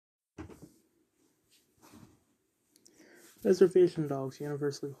Reservation Dogs,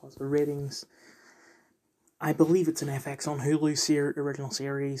 universally positive ratings. I believe it's an FX on Hulu original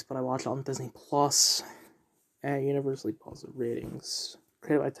series, but I watched it on Disney Plus. Universally positive ratings.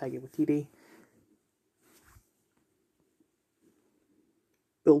 Created by Taika Waititi.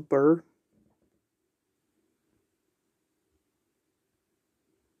 Bill Burr.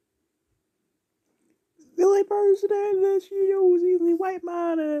 Billy Burr's in this, you know, he's the only white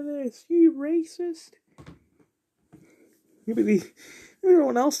man in this, you racist. Maybe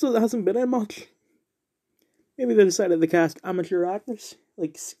everyone else that hasn't been in much. Maybe they decided to cast amateur actors,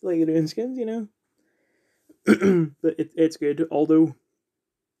 like doing Skins, you know. But it's good, although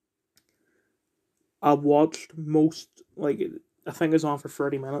I watched most, like, I think it was on for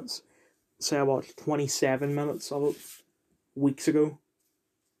 30 minutes. Say I watched 27 minutes of it weeks ago.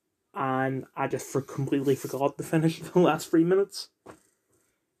 And I just completely forgot to finish the last 3 minutes.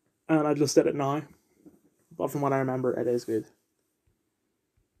 And I just did it now. But from what I remember, it is good.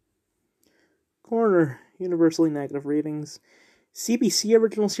 Coroner, universally negative ratings. CBC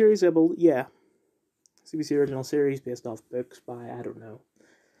original series, yeah. CBC original series based off books by, I don't know.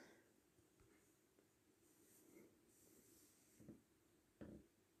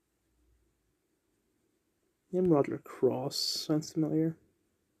 Name Roger Cross, sounds familiar.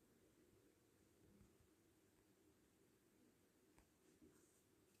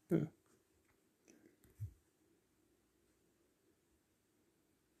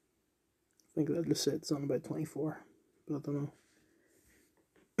 I think that just said something about 24, but I don't know.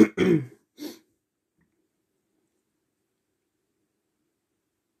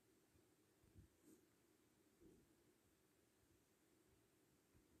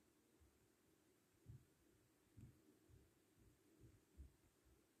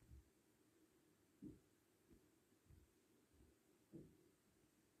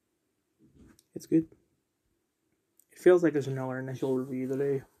 It's good. It feels like there's another initial review to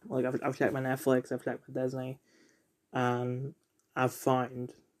do. Like, I've checked my Netflix, I've checked my Disney, and I've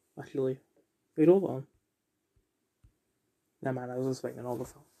found, actually, wait, hold on. Never mind, I was just thinking all the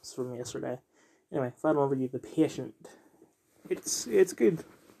films from yesterday. Anyway, final review, The Patient. It's good.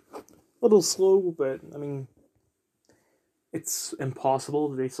 A little slow, but, I mean, it's impossible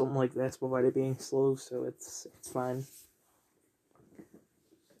to do something like this without it being slow, so it's fine.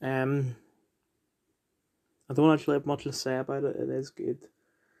 I don't actually have much to say about it. It is good.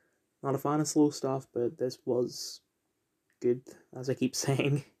 Not a fan of slow stuff, but this was good, as I keep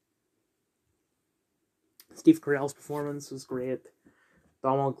saying. Steve Carell's performance was great.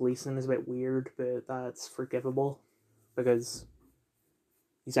 Donald Gleason is a bit weird, but that's forgivable because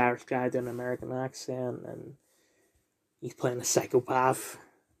he's Irish guy doing an American accent, and he's playing a psychopath.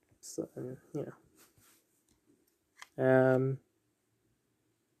 So, and, you know.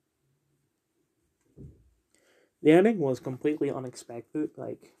 The ending was completely unexpected.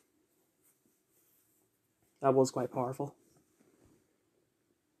 Like, that was quite powerful.